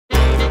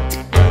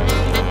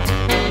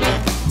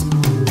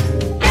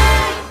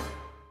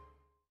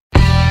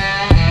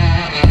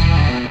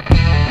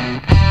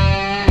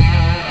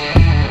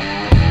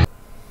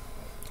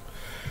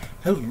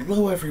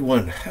Hello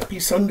everyone, happy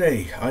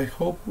Sunday. I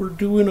hope we're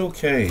doing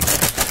okay.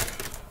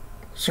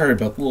 Sorry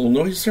about the little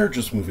noise there,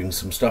 just moving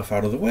some stuff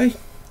out of the way.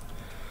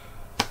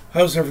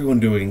 How's everyone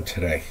doing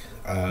today?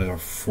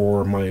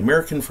 For my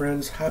American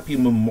friends, happy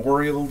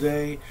Memorial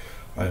Day.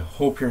 I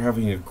hope you're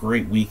having a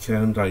great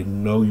weekend. I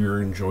know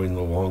you're enjoying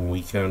the long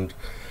weekend.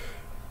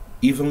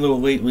 Even though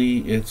lately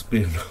it's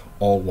been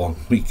all long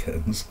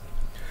weekends.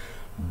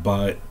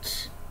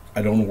 But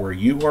I don't know where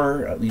you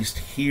are, at least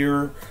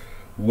here.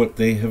 What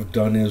they have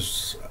done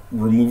is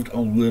removed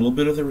a little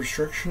bit of the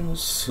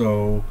restrictions,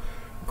 so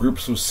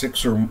groups of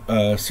six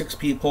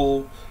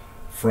people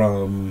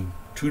from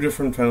two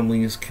different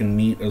families can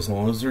meet as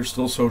long as they're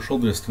still social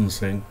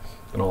distancing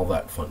and all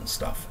that fun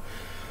stuff.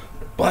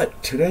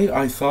 But today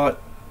I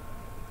thought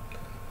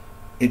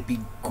it'd be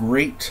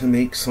great to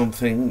make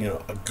something,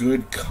 a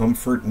good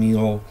comfort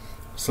meal,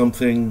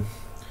 something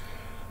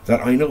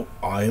that I know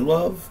I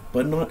love,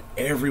 but not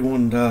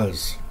everyone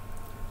does.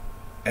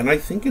 And I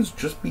think it's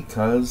just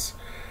because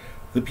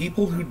the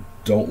people who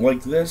don't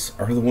like this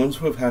are the ones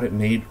who have had it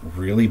made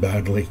really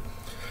badly.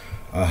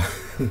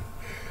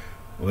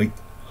 Like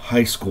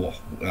high school.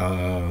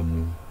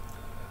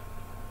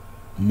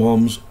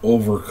 Mom's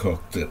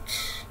overcooked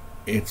it.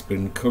 It's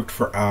been cooked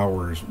for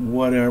hours,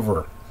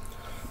 whatever.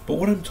 But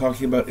what I'm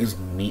talking about is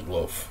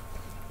meatloaf.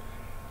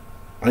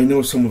 I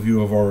know some of you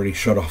have already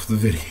shut off the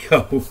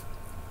video,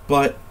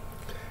 but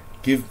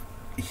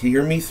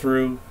hear me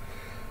through.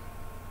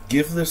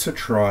 Give this a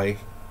try.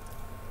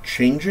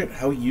 Change it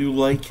how you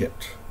like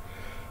it.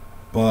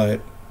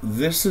 But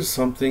this is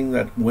something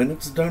that, when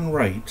it's done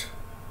right,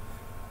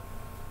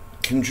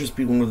 can just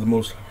be one of the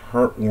most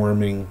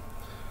heartwarming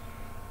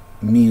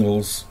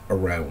meals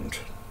around.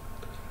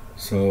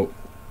 So,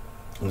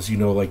 as you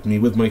know, like me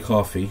with my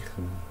coffee,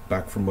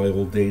 back from my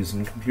old days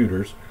in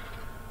computers,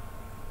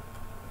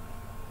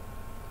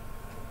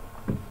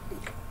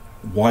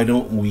 why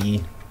don't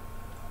we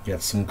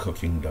get some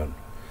cooking done?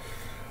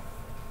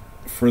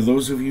 For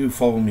those of you who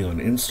follow me on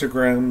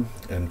Instagram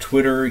and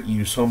Twitter,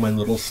 you saw my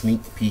little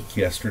sneak peek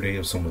yesterday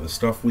of some of the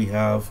stuff we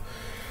have.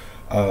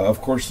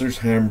 Of course, there's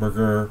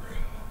hamburger.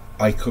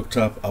 I cooked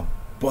up a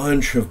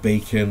bunch of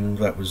bacon.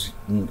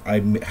 I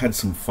had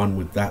some fun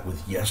with that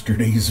with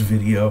yesterday's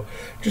video.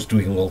 Just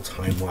doing a little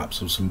time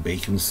lapse of some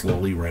bacon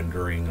slowly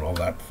rendering and all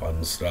that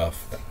fun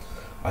stuff.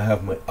 I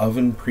have my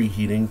oven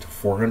preheating to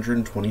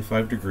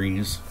 425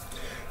 degrees.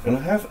 And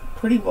I have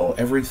pretty well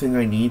everything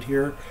I need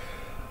here.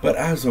 But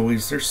as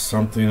always, there's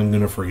something I'm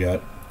going to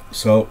forget.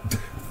 So,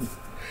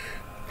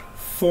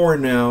 for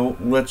now,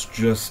 let's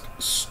just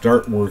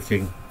start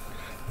working.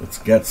 Let's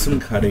get some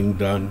cutting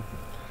done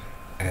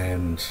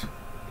and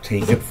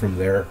take it from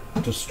there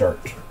to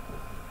start.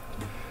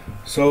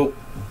 So,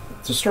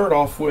 to start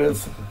off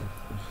with,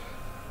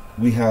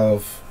 we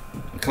have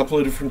a couple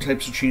of different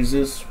types of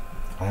cheeses.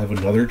 I have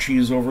another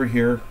cheese over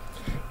here.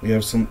 We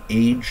have some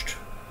aged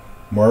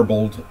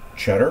marbled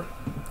cheddar.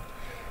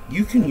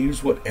 You can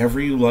use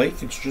whatever you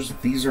like. It's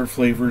just these are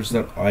flavors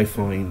that I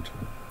find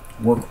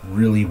work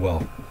really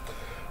well.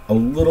 A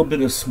little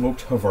bit of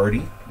smoked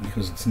Havarti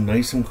because it's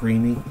nice and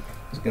creamy.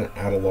 It's going to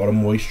add a lot of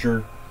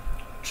moisture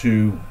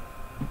to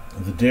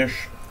the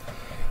dish.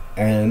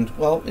 And,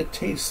 well, it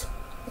tastes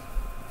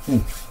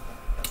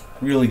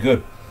really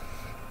good.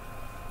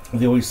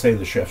 They always say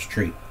the chef's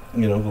treat.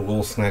 The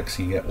little snacks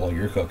you get while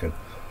you're cooking.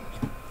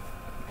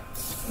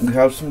 We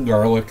have some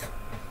garlic.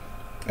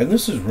 And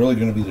this is really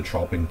going to be the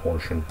chopping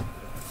portion.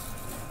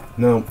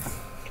 Now,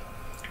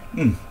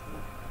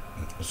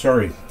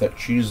 sorry, that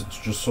cheese, it's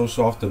just so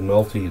soft and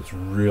melty, it's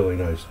really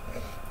nice.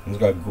 It's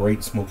got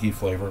great smoky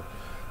flavor.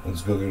 And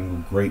it's going to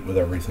go great with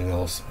everything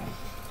else.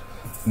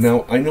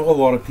 Now, I know a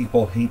lot of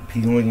people hate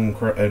peeling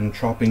and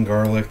chopping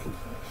garlic.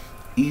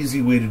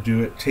 Easy way to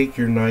do it. Take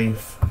your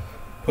knife,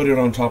 put it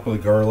on top of the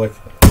garlic,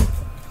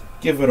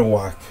 give it a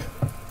whack.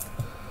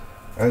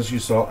 As you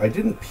saw, I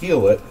didn't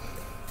peel it.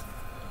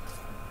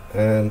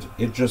 And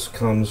it just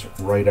comes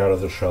right out of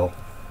the shell,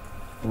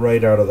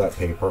 right out of that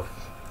paper.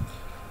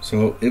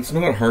 So it's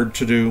not hard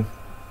to do.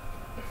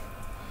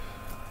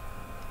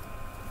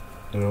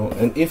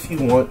 And if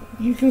you want,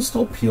 you can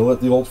still peel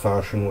it the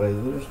old-fashioned way.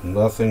 There's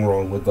nothing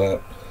wrong with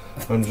that.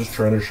 I'm just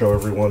trying to show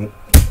everyone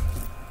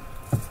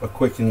a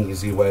quick and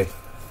easy way.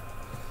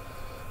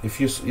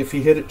 If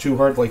you hit it too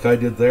hard like I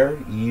did there,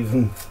 you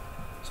even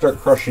start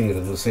crushing it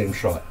in the same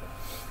shot.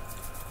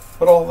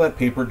 But all that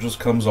paper just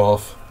comes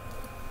off.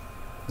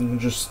 You can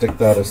just stick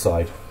that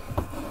aside.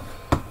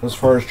 As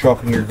far as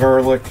chopping your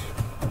garlic,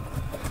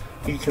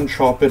 you can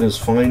chop it as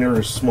fine or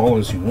as small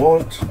as you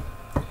want.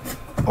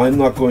 I'm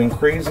not going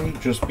crazy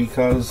just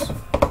because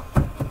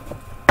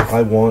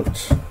I like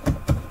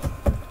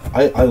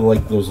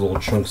those little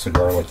chunks of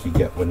garlic you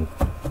get when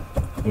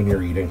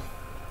you're eating.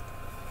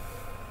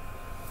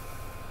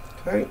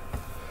 Okay.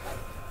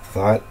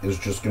 That is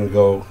just going to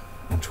go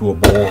into a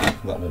bowl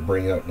that we'll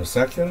bring out in a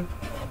second.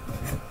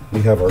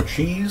 We have our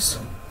cheese.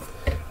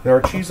 Now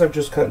our cheese I've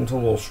just cut into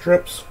little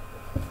strips.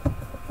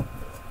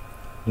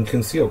 You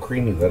can see how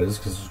creamy that is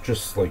because it's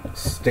just like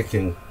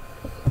sticking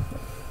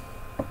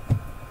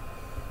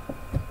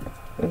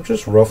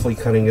just roughly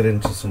cutting it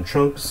into some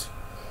chunks.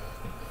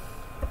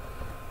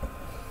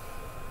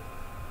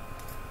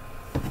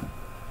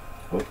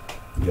 Oh,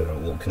 get a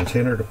little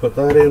container to put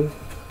that in.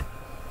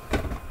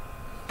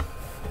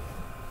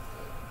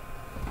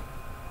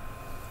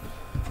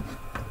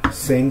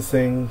 Same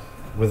thing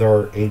with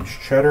our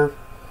aged cheddar.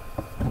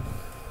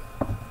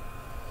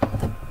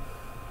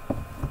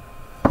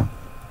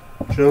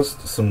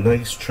 Just some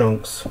nice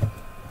chunks.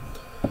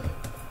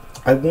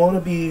 I want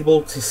to be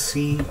able to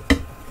see,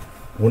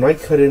 when I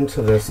cut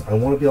into this, I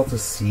want to be able to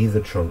see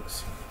the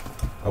chunks.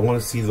 I want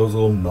to see those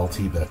little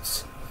melty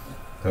bits.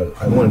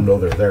 I want to know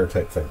they're there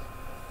type thing.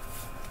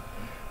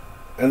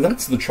 And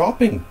that's the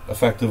chopping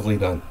effectively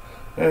done.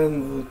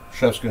 And the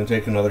chef's going to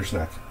take another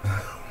snack.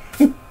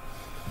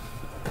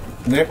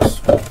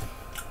 Next,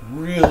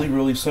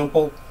 really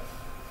simple.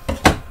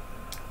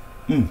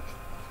 Man,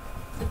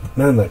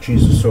 that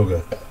cheese is so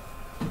good.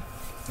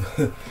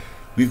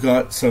 We've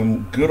got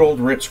some good old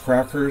Ritz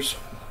crackers.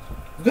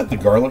 We've got the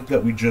garlic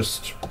that we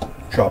just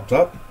chopped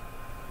up.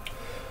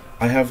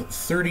 I have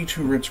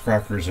 32 Ritz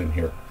crackers in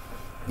here.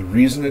 The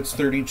reason it's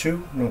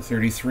 32, not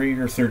 33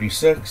 or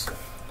 36,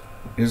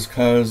 is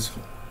because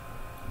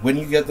when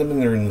you get them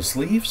and they're in the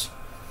sleeves,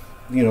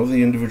 you know,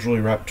 the individually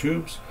wrapped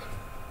tubes,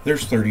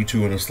 there's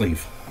 32 in a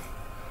sleeve.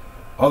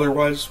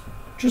 Otherwise,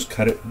 just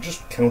cut it,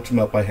 just count them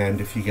up by hand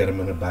if you get them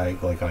in a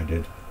bag like I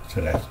did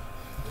today.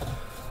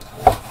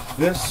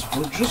 This,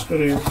 we're just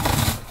going to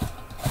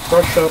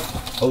brush up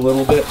a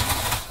little bit.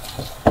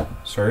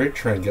 Sorry,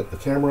 try and get the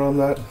camera on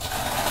that.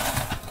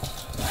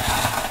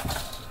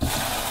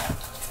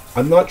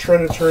 I'm not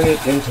trying to turn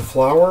it into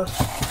flour.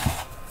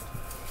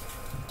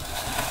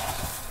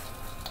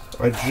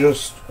 I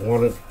just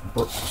want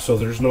it so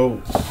there's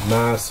no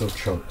massive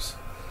chunks.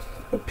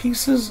 But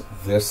pieces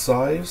this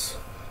size,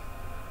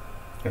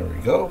 there we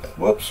go,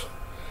 whoops.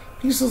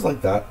 Pieces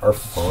like that are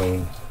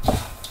fine.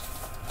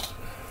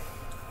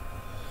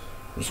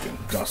 I'm just going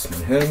to dust my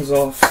hands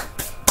off.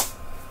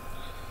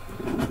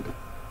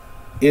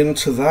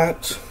 Into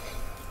that,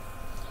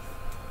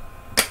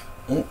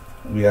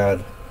 we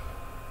add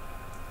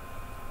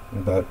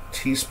about a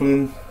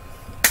teaspoon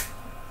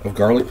of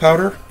garlic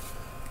powder,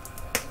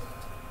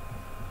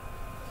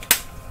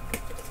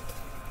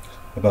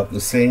 about the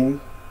same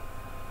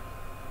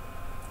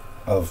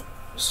of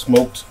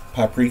smoked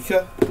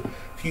paprika.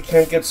 If you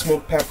can't get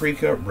smoked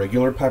paprika,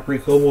 regular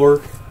paprika will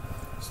work.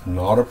 It's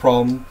not a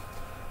problem.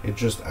 It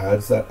just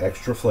adds that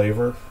extra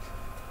flavor.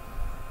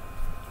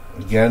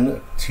 Again,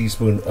 a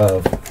teaspoon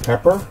of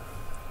pepper.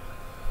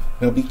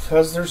 Now,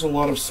 because there's a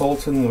lot of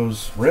salt in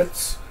those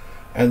Ritz,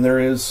 and there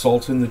is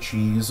salt in the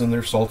cheese, and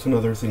there's salt in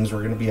other things we're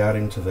going to be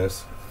adding to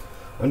this,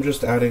 I'm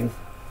just adding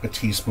a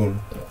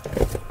teaspoon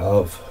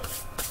of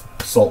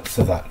salt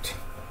to that.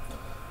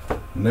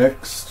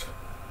 Next,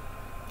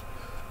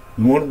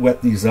 we want to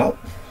wet these up.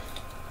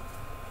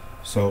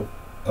 So,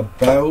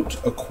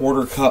 about a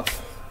 1/4 cup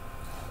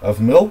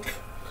of milk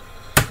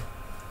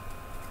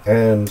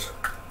and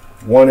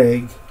 1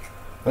 egg.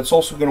 That's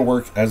also going to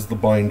work as the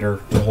binder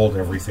to hold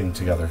everything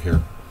together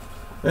here.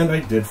 And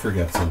I did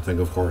forget something,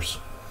 of course.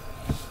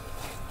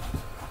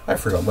 I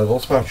forgot my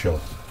little spatula.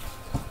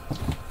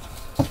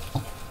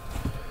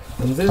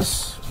 And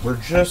this, we're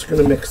just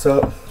going to mix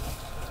up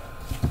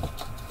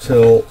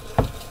till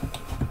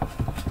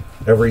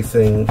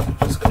everything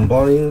is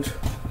combined.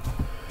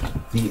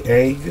 The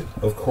egg,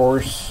 of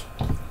course,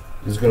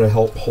 is going to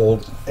help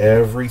hold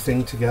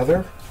everything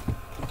together.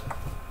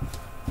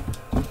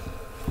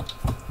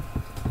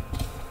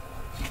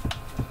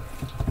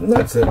 And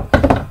that's it.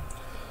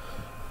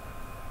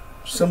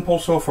 Simple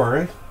so far,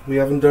 eh? We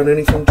haven't done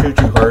anything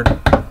too hard.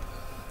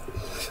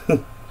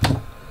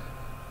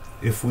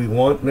 If we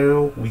want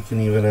now, we can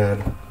even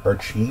add our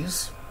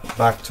cheese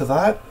back to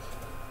that.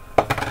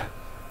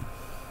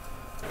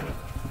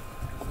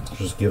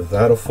 Just give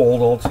that a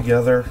fold all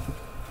together.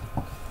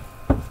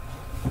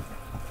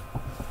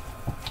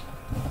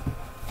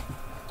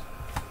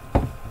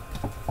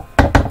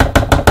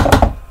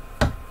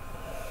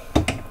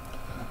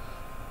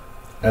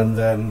 And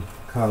then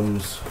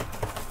comes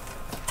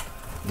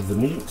the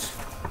meat.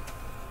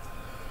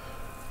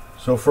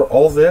 So for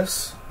all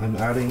this, I'm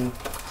adding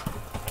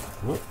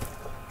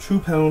 2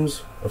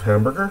 pounds of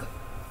hamburger.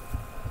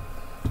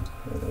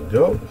 There we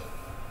go.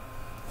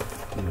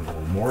 Need a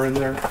little more in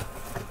there.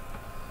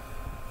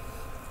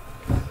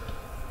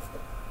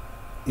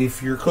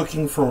 If you're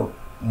cooking for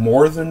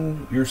more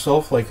than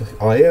yourself like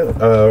I am,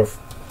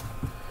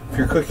 if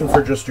you're cooking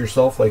for just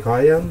yourself like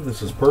I am,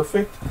 this is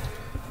perfect.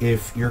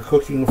 If you're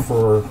cooking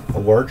for a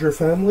larger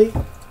family,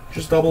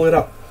 just double it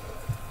up.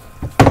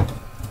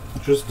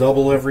 Just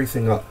double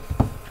everything up.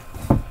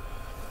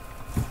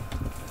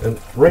 And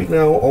right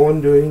now, all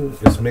I'm doing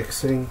is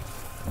mixing,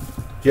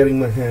 getting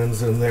my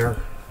hands in there.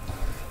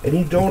 And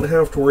you don't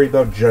have to worry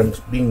about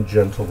being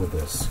gentle with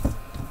this.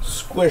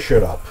 Squish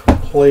it up.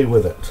 Play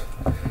with it.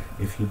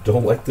 If you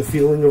don't like the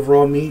feeling of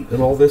raw meat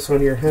and all this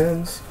on your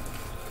hands,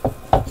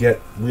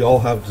 we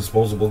all have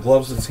disposable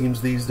gloves, it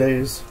seems, these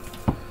days.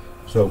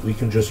 So we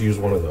can just use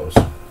one of those.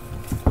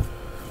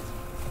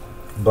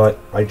 but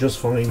I just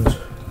find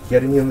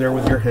getting in there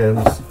with your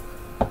hands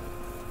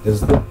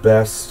is the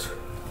best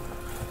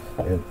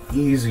and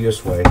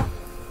easiest way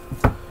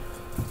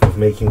of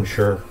making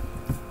sure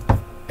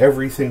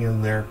everything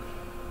in there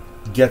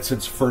gets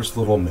its first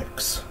little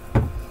mix.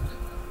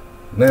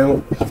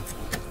 Now,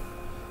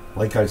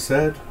 like I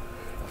said,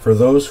 for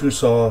those who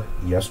saw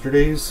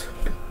yesterday's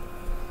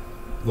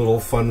little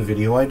fun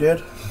video I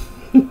did,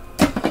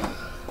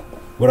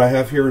 what I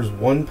have here is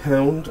 1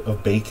 pound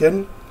of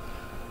bacon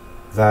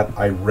that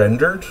I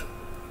rendered.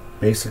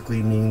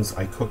 Basically means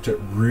I cooked it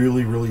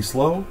really, really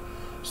slow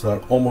so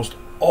that almost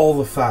all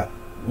the fat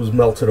was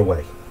melted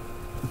away.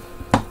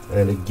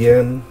 And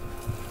again,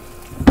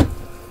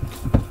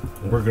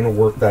 we're going to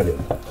work that in.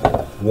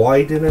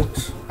 Why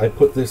didn't I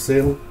put this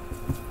in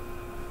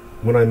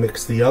when I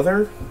mixed the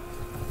other?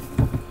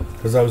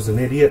 Because I was an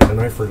idiot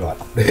and I forgot.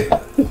 It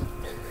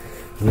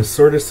was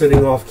sort of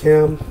sitting off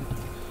cam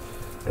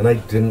and I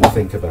didn't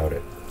think about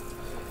it.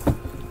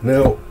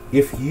 Now,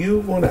 if you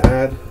want to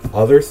add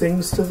other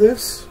things to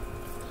this,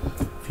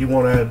 if you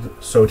want to add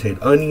sauteed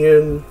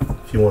onion,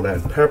 if you want to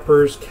add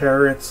peppers,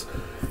 carrots,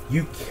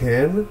 you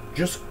can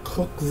just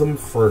cook them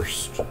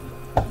first.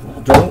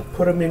 Don't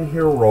put them in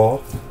here raw.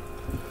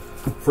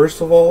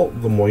 First of all,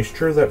 the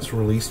moisture that's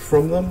released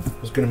from them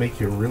is going to make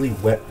you really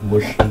wet,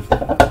 mushy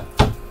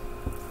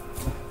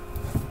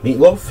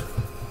meatloaf.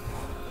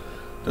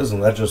 Doesn't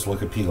that just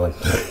look appealing?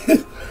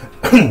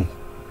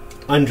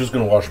 I'm just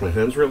going to wash my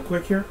hands real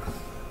quick here.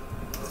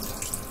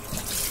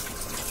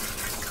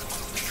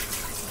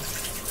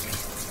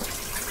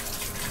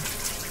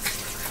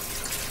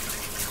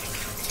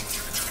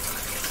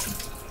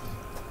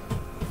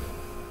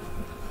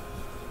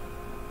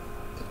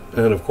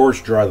 And of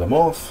course, dry them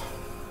off.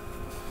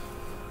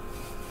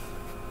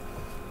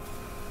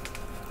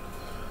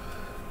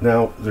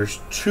 Now,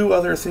 there's 2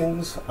 other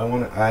things I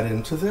want to add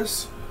into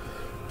this.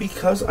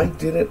 Because I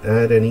didn't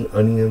add any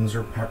onions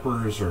or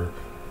peppers or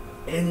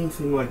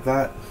anything like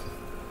that,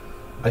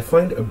 I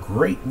find a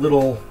great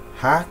little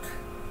hack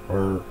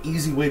or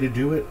easy way to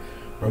do it,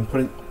 where I'm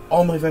putting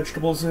all my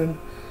vegetables in,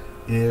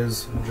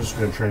 is, I'm just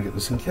going to try and get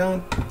this in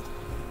can,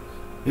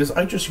 is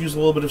I just use a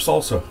little bit of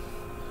salsa.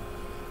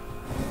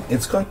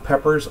 It's got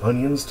peppers,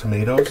 onions,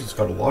 tomatoes. It's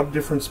got a lot of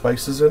different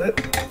spices in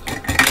it.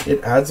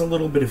 It adds a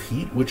little bit of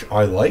heat, which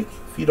I like.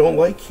 If you don't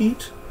like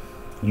heat,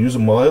 use a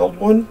mild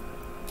one.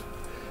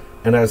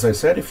 And as I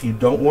said, if you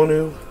don't want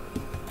to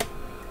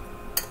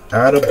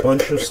add a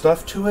bunch of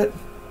stuff to it,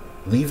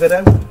 leave it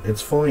out.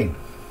 It's fine.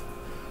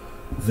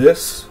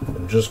 This,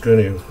 I'm just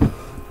going to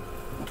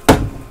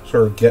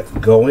sort of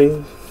get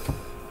going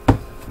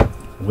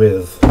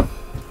with.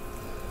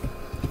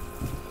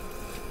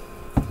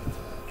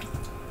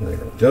 There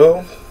we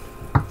go.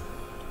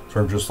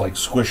 Sort of just like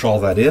squish all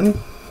that in.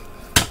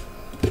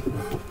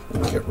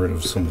 And get rid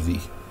of some of the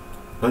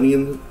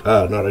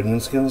not onion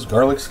skins,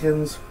 garlic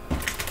skins.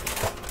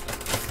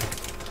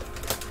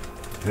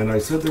 And I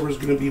said there was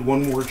going to be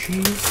 1 more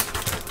cheese,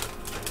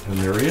 and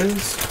there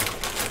is.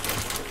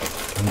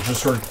 I'm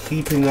just sort of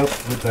keeping up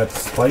with that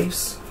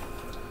spice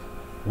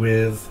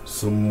with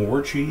some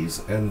more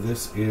cheese, and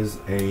this is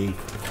a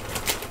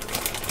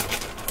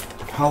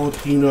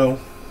jalapeno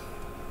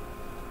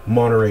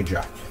Monterey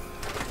Jack.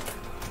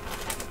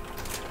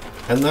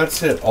 And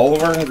that's it. All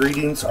of our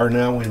ingredients are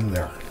now in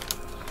there.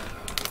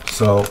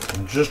 So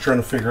I'm just trying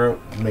to figure out,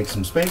 make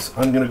some space.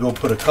 I'm going to go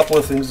put a couple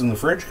of things in the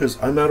fridge because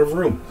I'm out of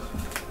room.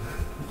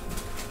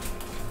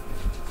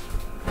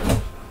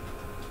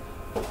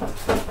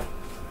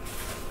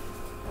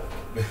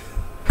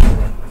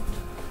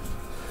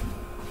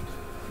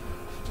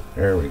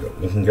 There we go.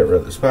 We can get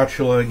rid of the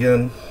spatula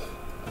again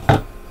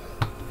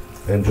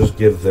and just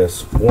give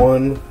this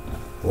one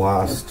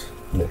last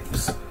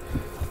mix.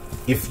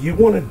 If you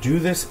want to do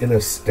this in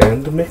a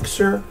stand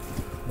mixer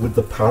with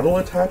the paddle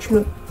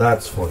attachment,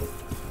 that's fine.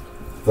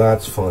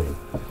 That's fine.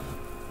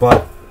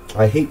 But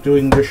I hate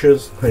doing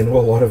dishes. I know a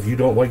lot of you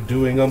don't like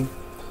doing them.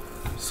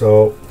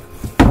 So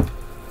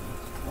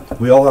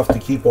we all have to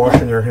keep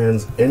washing our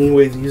hands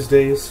anyway these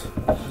days.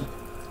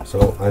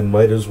 So I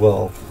might as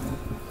well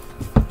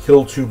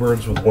kill 2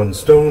 birds with 1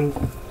 stone.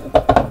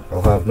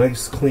 I'll have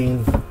nice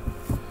clean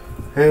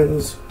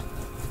hands,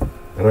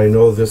 and I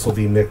know this will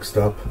be mixed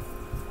up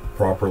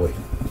properly.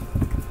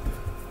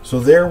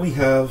 So there we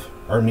have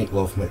our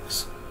meatloaf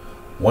mix.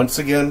 Once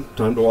again,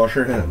 time to wash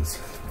your hands.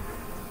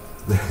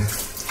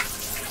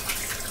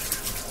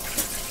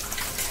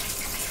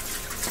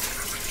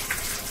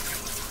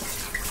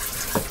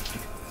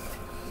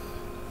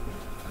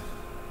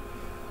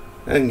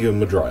 And give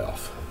them a dry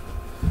off.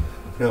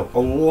 Now, a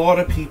lot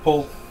of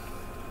people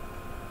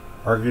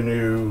are going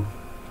to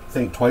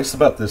think twice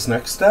about this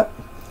next step,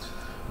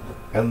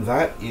 and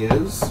that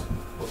is,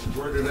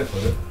 where did I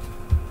put it?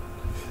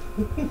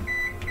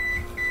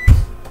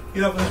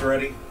 The oven's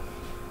ready.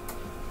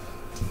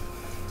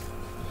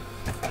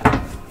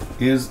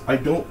 Is I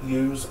don't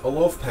use a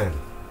loaf pan.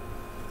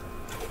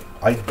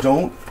 I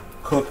don't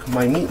cook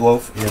my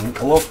meatloaf in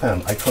a loaf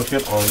pan. I cook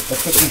it on a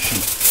cookie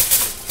sheet.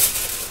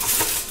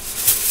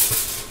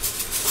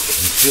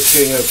 Just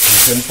getting out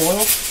some tinfoil.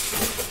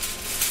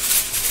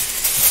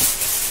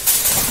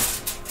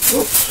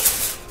 Oops.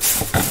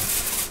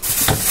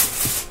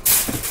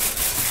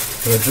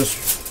 And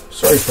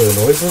sorry for the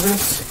noise of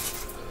this.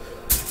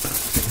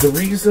 The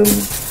reason,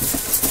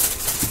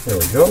 there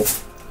we go.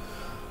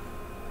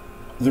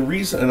 The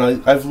reason,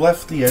 and I've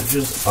left the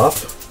edges up,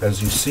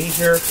 as you see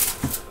here,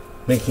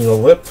 making a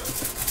lip.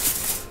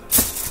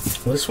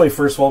 This way,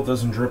 first of all, it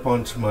doesn't drip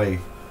onto my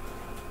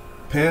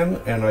pan,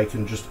 and I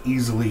can just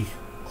easily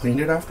clean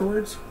it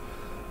afterwards.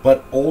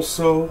 But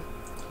also,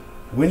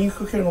 when you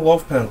cook in a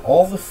loaf pan,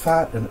 all the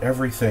fat and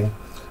everything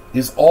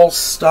is all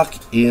stuck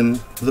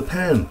in the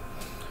pan.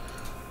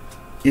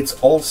 It's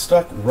all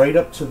stuck right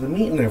up to the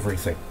meat and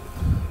everything.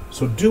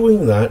 So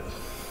doing that,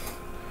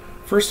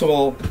 first of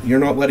all, you're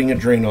not letting it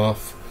drain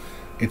off.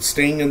 It's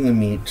staying in the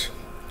meat.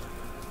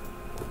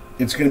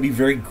 It's going to be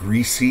very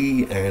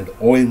greasy and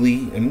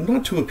oily and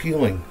not too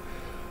appealing.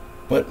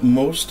 But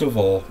most of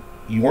all,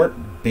 you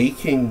aren't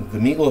baking the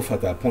meatloaf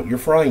at that point, you're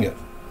frying it.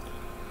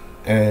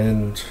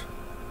 And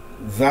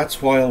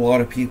that's why a lot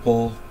of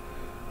people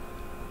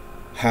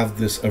have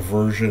this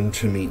aversion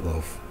to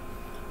meatloaf,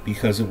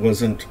 because it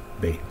wasn't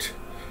baked.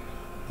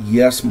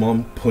 Yes,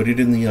 Mom put it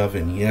in the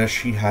oven. Yes,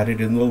 she had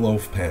it in the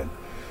loaf pan.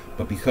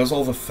 But because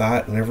all the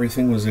fat and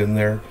everything was in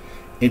there,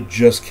 it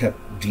just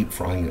kept deep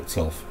frying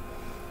itself.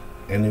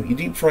 And if you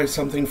deep fry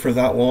something for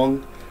that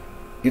long,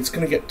 it's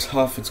going to get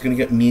tough, it's going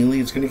to get mealy,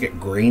 it's going to get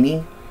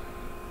grainy,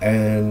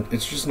 and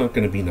it's just not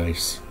going to be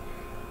nice.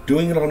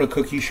 Doing it on a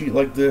cookie sheet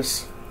like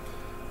this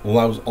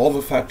allows all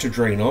the fat to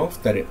drain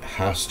off that it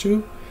has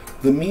to.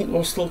 The meat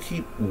will still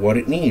keep what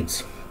it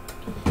needs.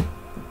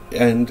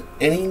 And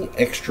any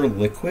extra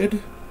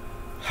liquid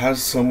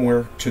has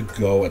somewhere to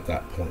go at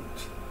that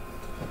point.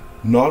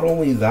 Not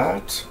only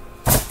that,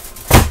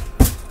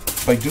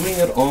 by doing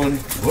it on,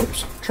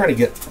 whoops, trying to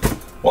get,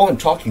 while I'm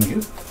talking to you,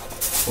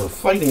 we're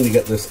fighting to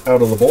get this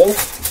out of the bowl.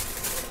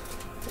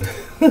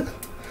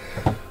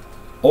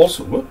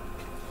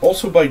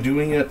 Also by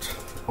doing it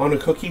on a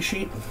cookie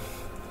sheet,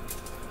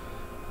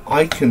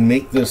 I can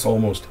make this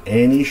almost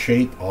any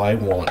shape I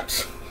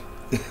want.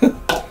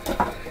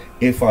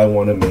 If I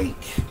want to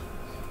make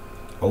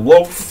a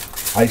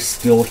loaf, I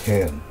still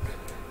can.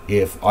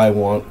 If I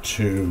want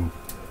to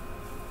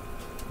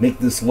make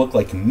this look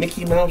like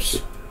Mickey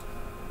Mouse,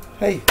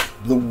 hey,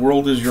 the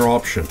world is your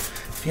option.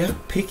 If you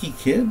have picky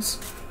kids,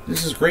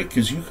 this is great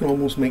because you can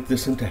almost make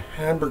this into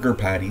hamburger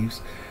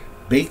patties,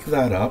 bake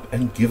that up,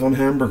 and give them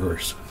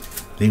hamburgers.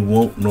 They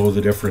won't know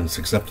the difference,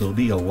 except it'll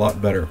be a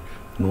lot better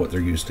than what they're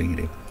used to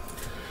eating.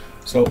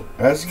 So,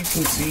 as you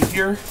can see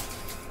here,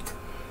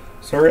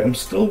 sorry, I'm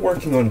still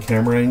working on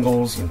camera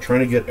angles and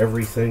trying to get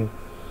everything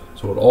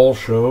so it all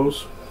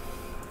shows.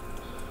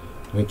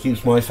 And it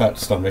keeps my fat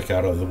stomach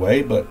out of the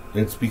way, but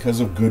it's because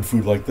of good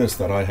food like this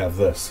that I have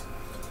this.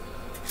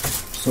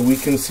 So we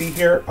can see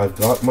here, I've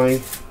got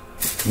my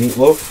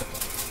meatloaf.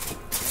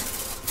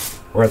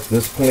 Or at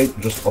this point,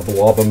 just a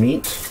blob of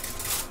meat.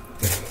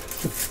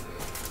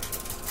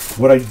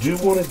 What I do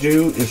want to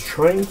do is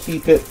try and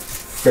keep it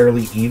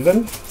fairly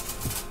even.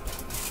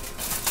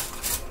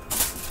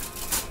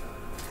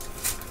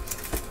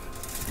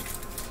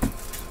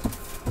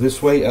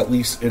 This way, at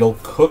least it'll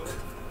cook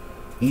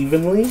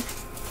evenly.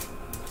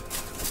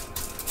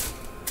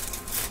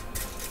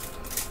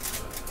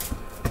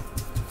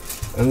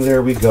 And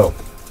there we go.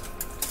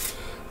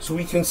 So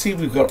we can see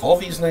we've got all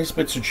these nice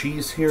bits of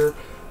cheese here.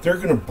 They're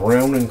going to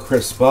brown and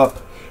crisp up.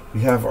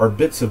 We have our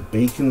bits of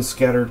bacon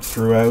scattered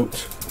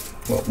throughout.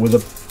 Well, with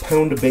a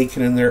pound of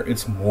bacon in there,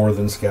 it's more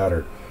than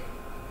scattered.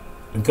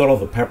 We've got all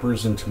the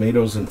peppers and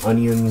tomatoes and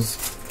onions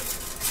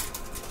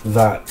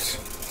that...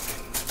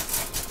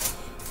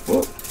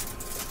 Well,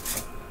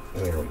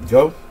 there we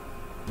go.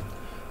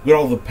 We've got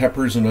all the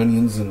peppers and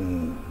onions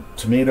and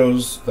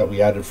tomatoes that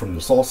we added from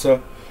the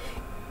salsa.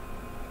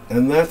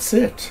 And that's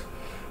it.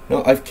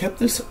 Now, I've kept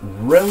this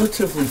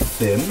relatively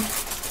thin.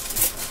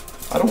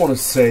 I don't want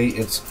to say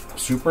it's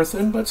super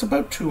thin, but it's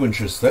about 2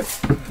 inches thick.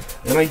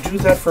 And I do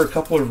that for a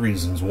couple of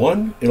reasons.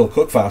 One, it'll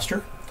cook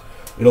faster.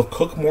 It'll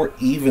cook more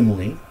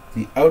evenly.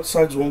 The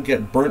outsides won't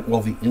get burnt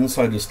while the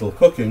inside is still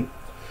cooking.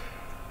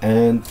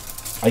 And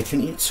I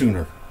can eat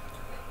sooner.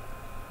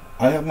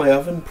 I have my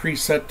oven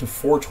preset to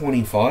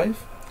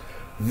 425.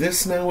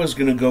 This now is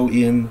going to go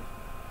in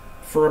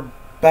for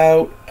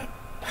about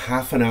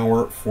half an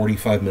hour,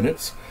 45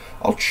 minutes.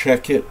 I'll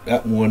check it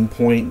at one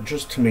point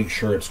just to make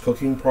sure it's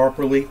cooking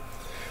properly.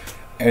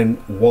 And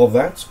while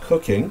that's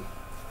cooking,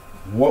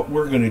 what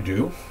we're going to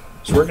do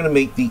is we're going to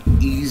make the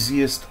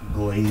easiest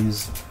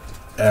glaze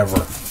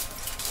ever.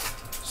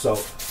 So,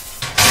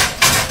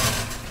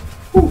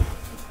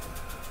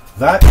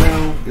 that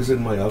now is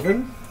in my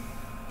oven.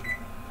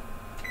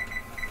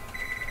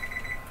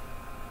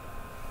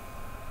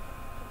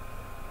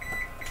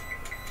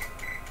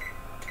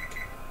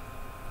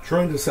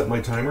 Trying to set my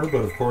timer,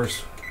 but of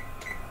course,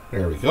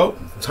 there we go.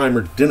 The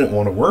timer didn't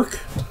want to work.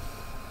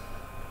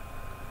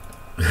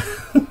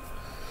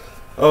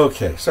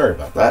 Okay, sorry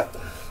about that.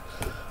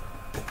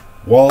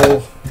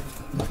 Well,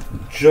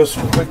 just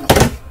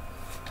quickly,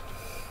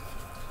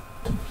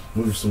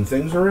 Move some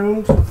things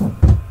around.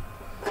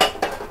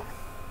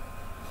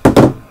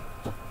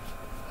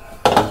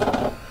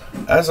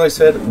 As I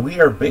said,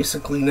 we are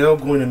basically now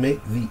going to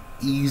make the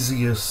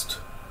easiest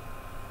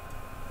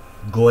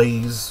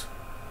glaze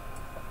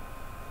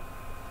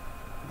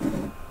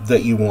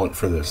that you want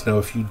for this. Now,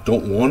 if you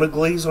don't want a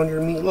glaze on your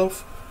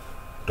meatloaf,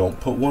 don't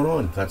put one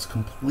on. That's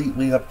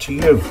completely up to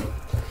you.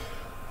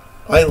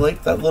 I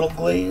like that little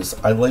glaze.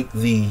 I like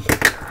the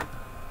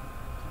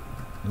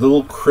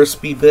little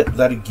crispy bit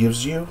that it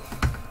gives you,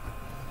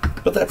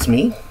 but that's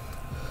me.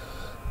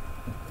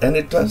 And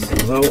it does,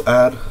 though,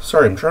 add...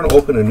 Sorry, I'm trying to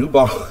open a new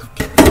bottle.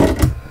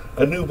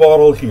 A new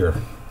bottle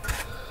here.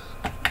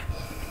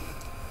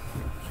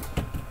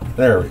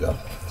 There we go.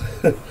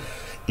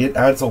 It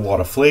adds a lot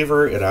of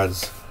flavor. It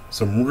adds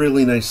some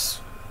really nice...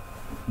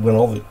 When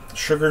all the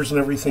sugars and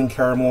everything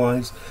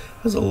caramelize,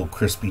 has a little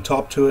crispy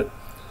top to it.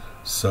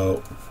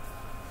 So,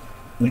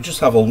 we just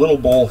have a little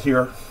bowl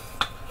here.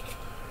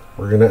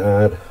 We're going to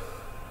add...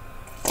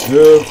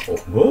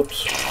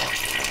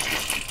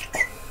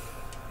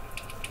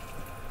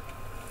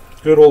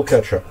 Good old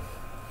ketchup.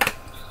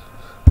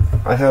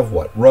 I have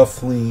what?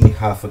 Roughly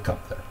half a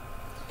cup there.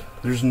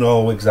 There's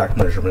no exact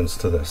measurements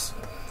to this.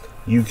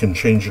 You can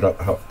change it up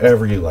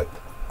however you like.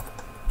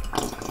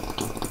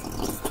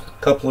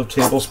 A couple of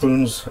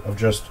tablespoons of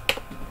just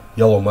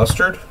yellow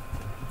mustard.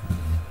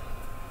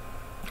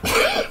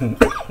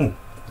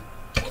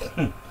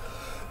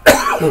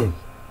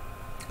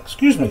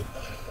 Excuse me.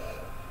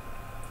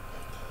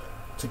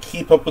 To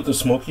keep up with the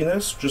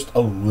smokiness, just a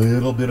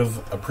little bit of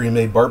a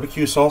pre-made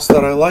barbecue sauce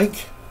that I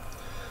like.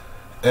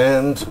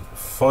 And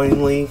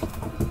finally,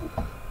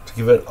 to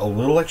give it a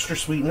little extra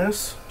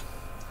sweetness,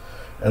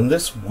 and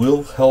this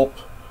will help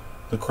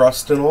the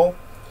crust and all,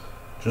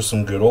 just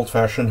some good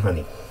old-fashioned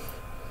honey.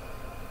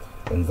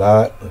 And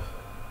that,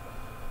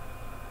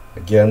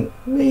 again,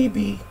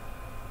 maybe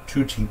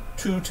two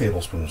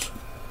tablespoons.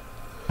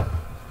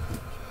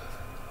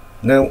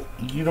 Now,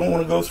 you don't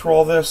want to go through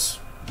all this,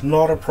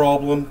 not a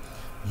problem.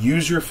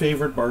 Use your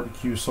favorite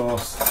barbecue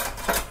sauce.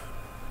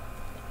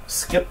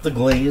 Skip the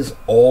glaze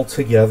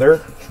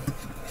altogether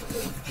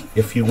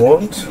if you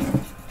want,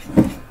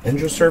 and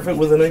just serve it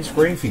with a nice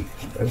gravy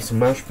and some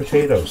mashed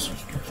potatoes.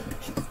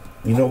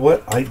 You know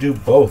what? I do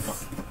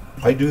both.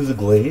 I do the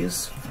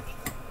glaze,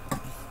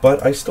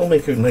 but I still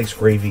make a nice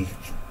gravy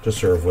to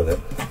serve with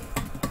it.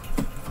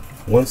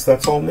 Once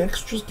that's all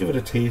mixed, just give it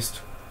a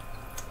taste.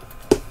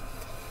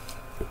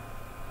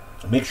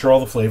 Make sure all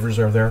the flavors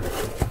are there.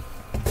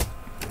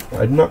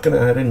 I'm not going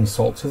to add any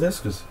salt to this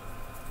because,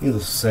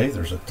 needless to say,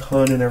 there's a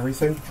ton in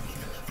everything.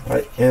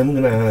 I am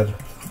going to add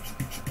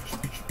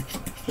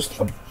just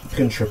a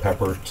pinch of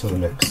pepper to the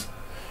mix.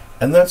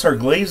 And that's our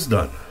glaze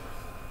done.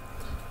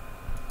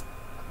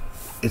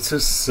 It's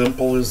as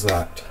simple as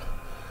that.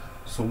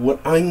 So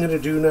what I'm going to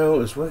do now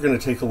is we're going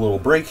to take a little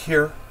break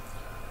here.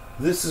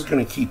 This is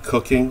going to keep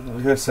cooking.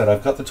 Like I said,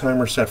 I've got the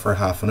timer set for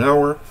half an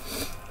hour.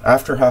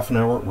 After half an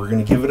hour, we're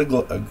going to give it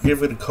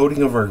a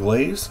coating of our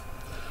glaze.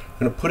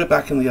 We're going to put it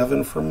back in the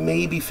oven for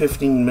maybe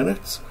 15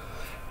 minutes,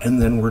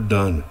 and then we're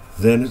done.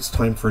 Then it's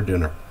time for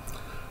dinner.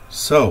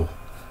 So,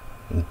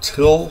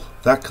 until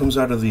that comes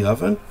out of the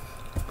oven,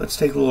 let's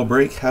take a little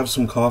break, have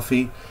some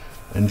coffee,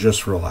 and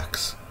just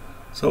relax.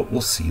 So, we'll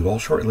see you all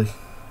shortly.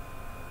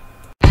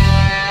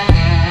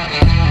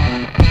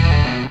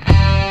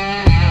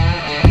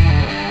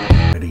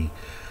 Ready,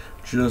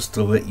 just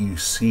to let you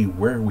see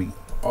where we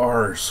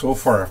are so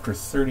far. After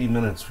 30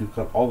 minutes, we've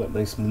got all that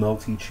nice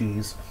melty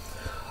cheese.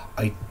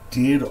 I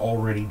did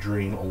already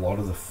drain a lot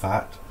of the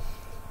fat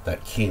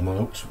that came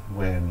out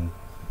when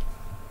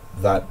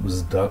that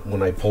was done,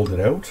 when I pulled it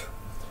out.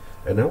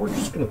 And now we're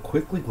just going to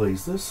quickly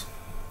glaze this.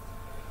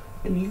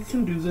 And you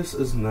can do this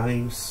as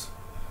nice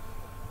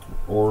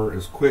or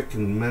as quick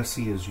and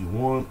messy as you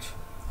want.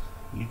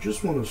 You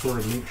just want to sort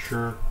of make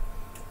sure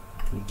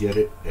you get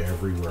it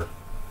everywhere.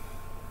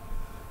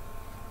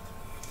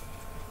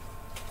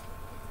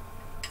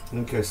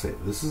 Like I say,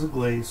 this is a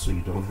glaze, so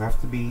you don't have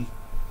to be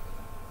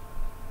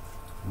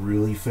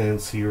really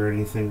fancy or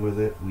anything with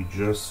it. We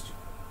just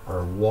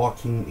are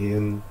locking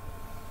in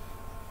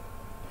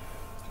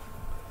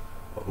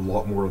a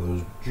lot more of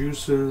those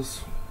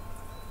juices.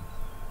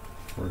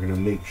 We're going to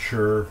make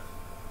sure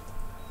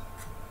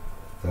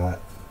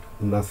that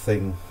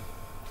nothing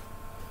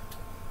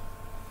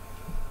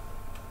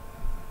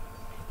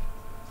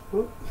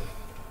there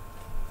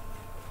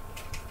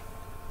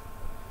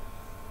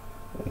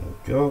we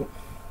go.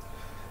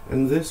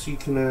 And this you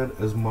can add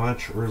as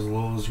much or as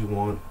little as you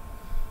want.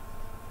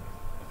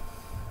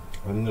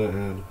 I'm going to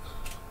add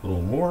a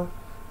little more,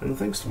 and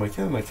thanks to my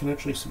cam, I can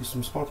actually see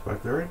some spots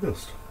back there I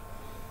missed.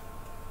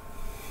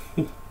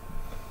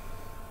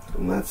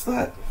 And that's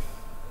that.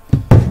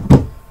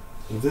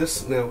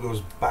 This now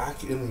goes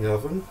back in the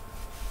oven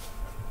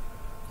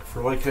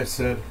for, like I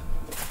said,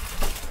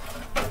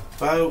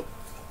 about...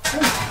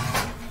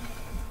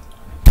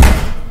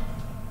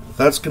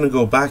 That's going to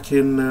go back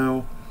in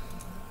now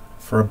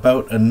for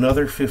about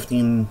another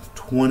 15-20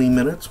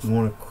 minutes. We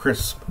want to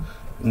crisp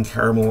and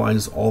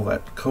caramelize all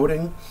that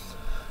coating.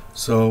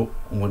 So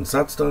once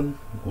that's done,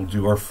 we'll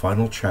do our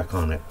final check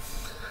on it.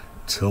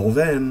 Till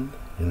then,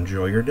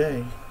 enjoy your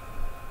day.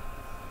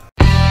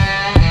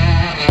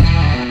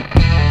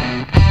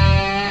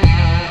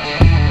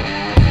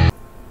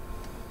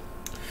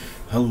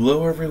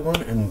 Hello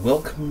everyone and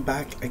welcome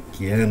back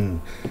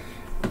again.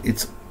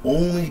 It's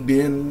only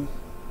been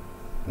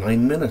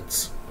 9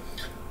 minutes.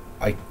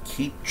 I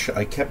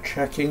kept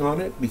checking on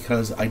it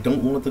because I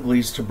don't want the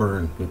glaze to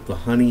burn with the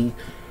honey,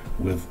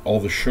 with all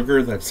the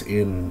sugar that's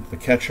in the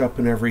ketchup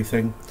and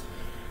everything.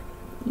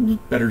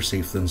 Better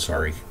safe than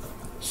sorry.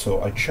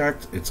 So I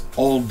checked, it's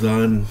all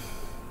done.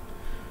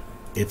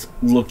 It's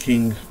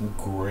looking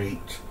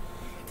great.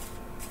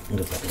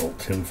 Get that little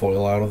tin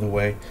foil out of the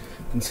way.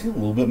 You can see a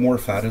little bit more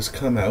fat has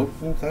come out.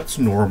 Well, that's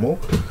normal.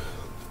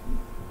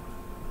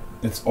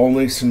 It's all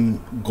nice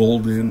and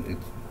golden.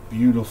 It's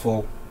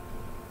beautiful.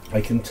 I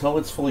can tell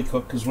it's fully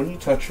cooked because when you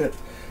touch it,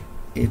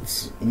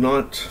 it's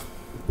not...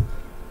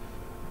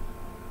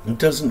 It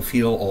doesn't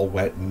feel all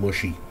wet and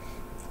mushy.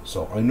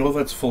 So I know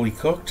that's fully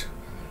cooked.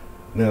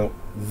 Now,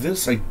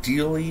 this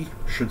ideally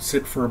should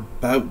sit for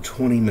about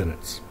 20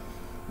 minutes.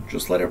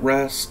 Just let it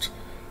rest,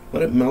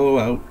 let it mellow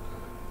out.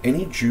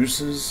 Any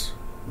juices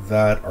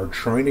that are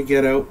trying to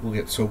get out will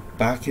get soaked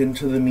back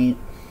into the meat,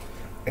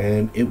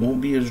 and it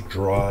won't be as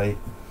dry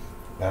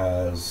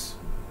as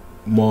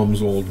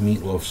Mom's old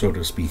meatloaf, so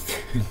to speak.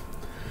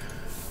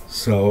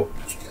 So,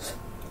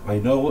 I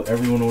know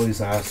everyone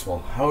always asks, well,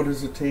 how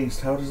does it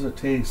taste? How does it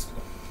taste?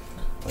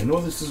 I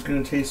know this is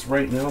going to taste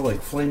right now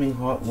like flaming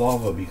hot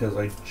lava because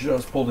I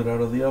just pulled it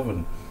out of the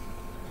oven.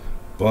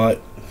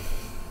 But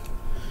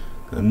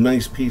a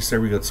nice piece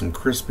there. We got some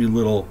crispy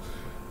little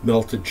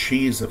melted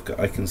cheese.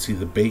 I can see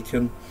the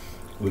bacon.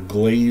 The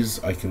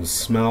glaze I can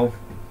smell.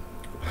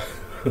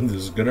 This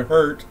is going to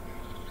hurt.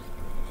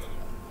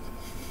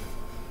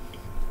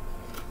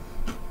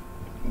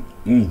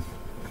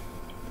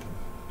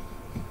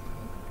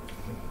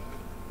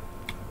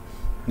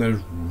 That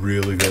is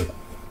really good.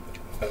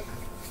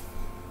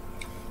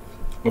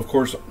 Of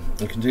course,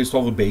 I can taste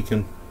all the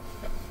bacon.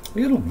 I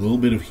get a little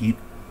bit of heat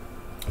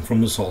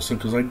from the salsa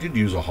because I did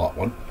use a hot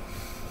one.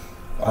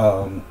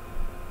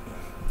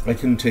 I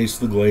can taste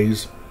the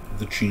glaze.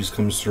 The cheese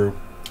comes through.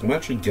 I'm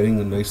actually getting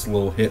a nice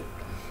little hit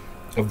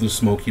of the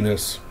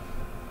smokiness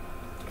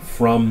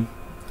from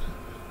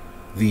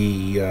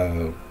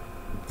the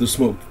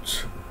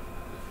smoked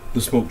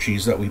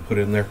cheese that we put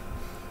in there.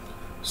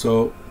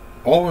 So,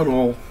 all in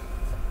all,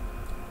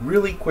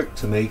 really quick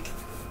to make,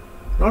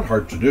 not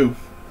hard to do.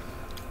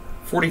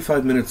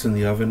 45 minutes in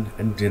the oven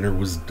and dinner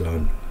was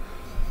done.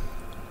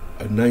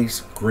 A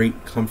nice,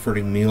 great,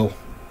 comforting meal.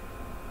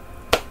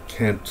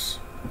 Can't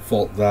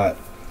fault that.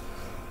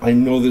 I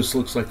know this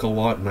looks like a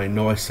lot, and I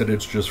know I said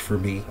it's just for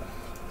me.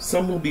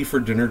 Some will be for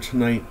dinner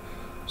tonight.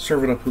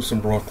 Serve it up with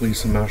some broccoli,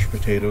 some mashed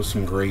potatoes,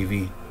 some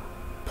gravy.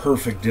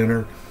 Perfect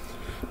dinner.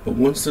 But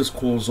once this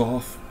cools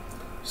off,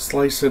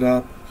 slice it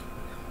up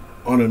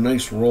on a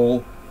nice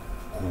roll.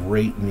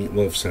 Great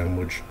meatloaf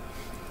sandwich.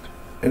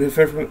 And if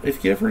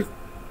you ever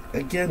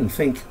again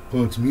think,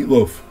 oh, it's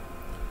meatloaf,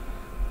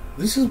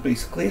 this is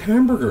basically a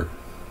hamburger.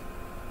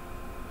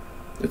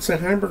 It's a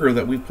hamburger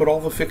that we put all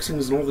the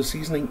fixings and all the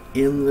seasoning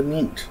in the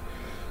meat.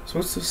 So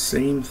it's the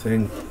same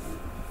thing.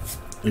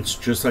 It's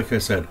just like I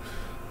said,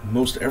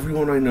 most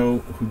everyone I know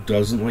who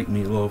doesn't like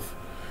meatloaf,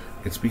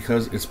 it's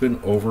because it's been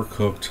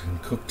overcooked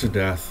and cooked to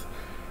death,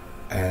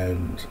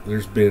 and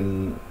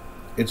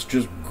it's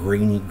just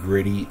grainy,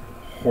 gritty,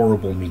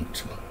 horrible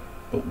meat.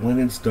 But when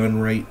it's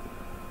done right,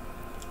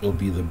 it'll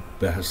be the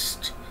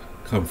best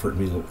comfort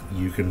meal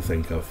you can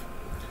think of.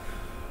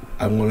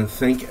 I want to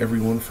thank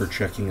everyone for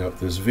checking out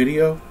this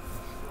video.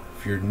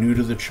 If you're new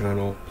to the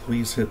channel,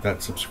 please hit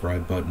that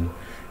subscribe button.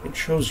 It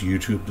shows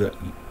YouTube that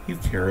you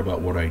care about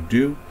what I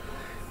do.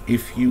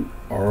 If you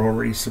are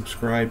already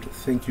subscribed,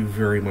 thank you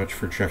very much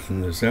for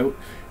checking this out.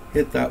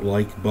 Hit that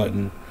like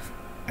button,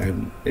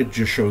 and it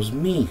just shows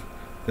me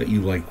that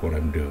you like what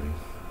I'm doing.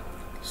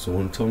 So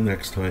until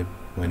next time,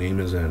 my name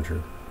is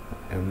Andrew.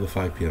 I'm the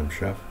 5 p.m.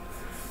 chef,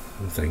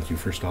 and thank you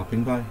for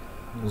stopping by.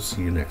 We'll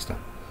see you next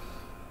time.